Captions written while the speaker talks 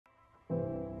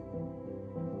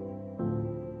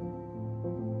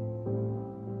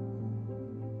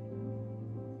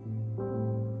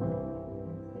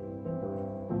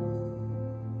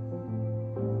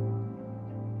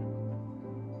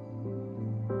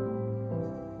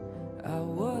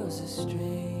was a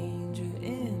stranger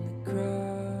in the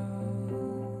crowd.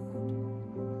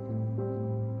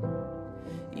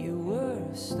 You were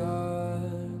a star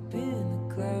up in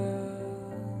the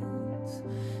clouds,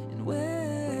 and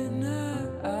when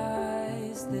our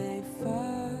eyes they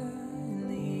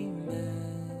finally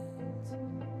met,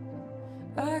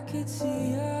 I could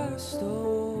see our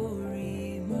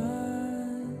story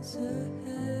months ahead.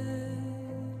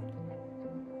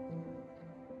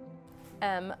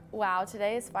 Wow,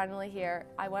 today is finally here.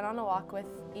 I went on a walk with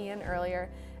Ian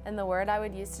earlier, and the word I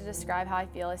would use to describe how I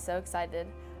feel is so excited.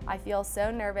 I feel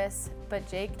so nervous, but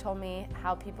Jake told me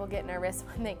how people get nervous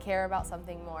when they care about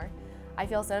something more. I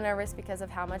feel so nervous because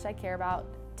of how much I care about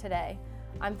today.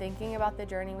 I'm thinking about the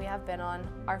journey we have been on,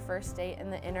 our first date in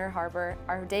the Inner Harbor,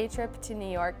 our day trip to New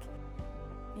York,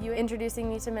 you introducing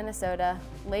me to Minnesota,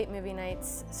 late movie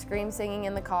nights, scream singing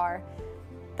in the car,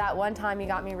 that one time you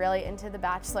got me really into The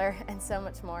Bachelor, and so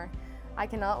much more. I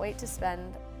cannot wait to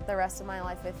spend the rest of my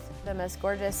life with the most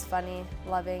gorgeous, funny,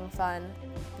 loving, fun,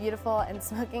 beautiful, and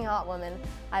smoking hot woman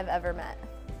I've ever met.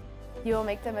 You will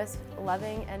make the most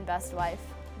loving and best wife.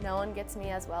 No one gets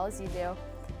me as well as you do,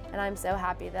 and I'm so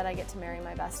happy that I get to marry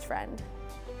my best friend.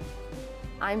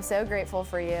 I'm so grateful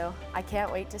for you. I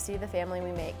can't wait to see the family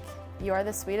we make. You are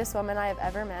the sweetest woman I have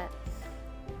ever met.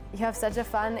 You have such a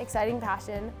fun, exciting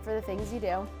passion for the things you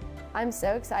do. I'm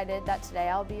so excited that today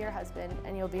I'll be your husband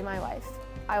and you'll be my wife.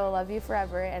 I will love you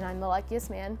forever, and I'm the luckiest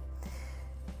man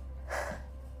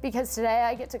because today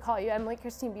I get to call you Emily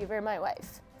Christine Bieber my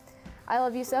wife. I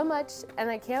love you so much, and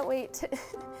I can't wait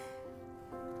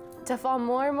to fall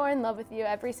more and more in love with you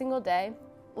every single day.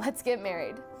 Let's get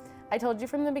married. I told you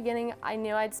from the beginning I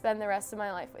knew I'd spend the rest of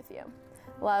my life with you.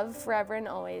 Love forever and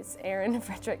always, Aaron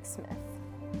Frederick Smith.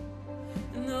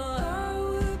 No, I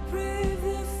would brave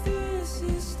the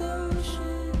fiercest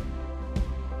ocean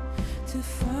to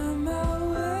find my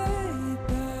way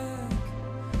back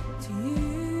to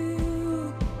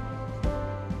you.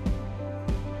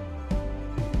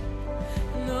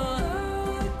 No,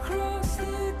 I would cross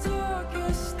the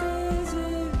darkest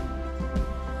desert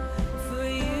for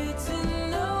you to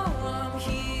know I'm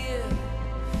here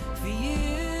for you.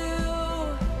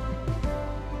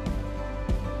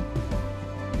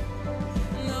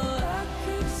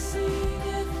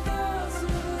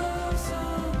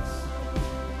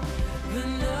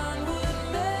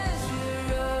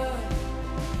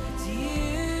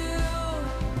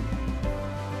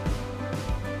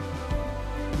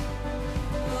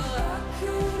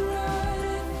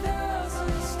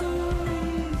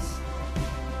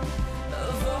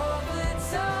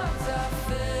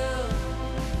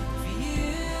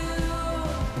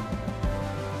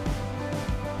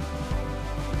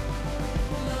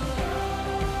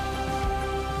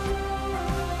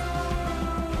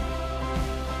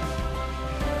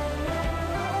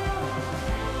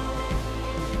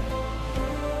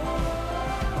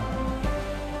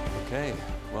 Okay,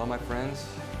 well, my friends,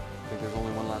 I think there's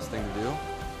only one last thing to do.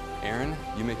 Aaron,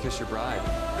 you may kiss your bride.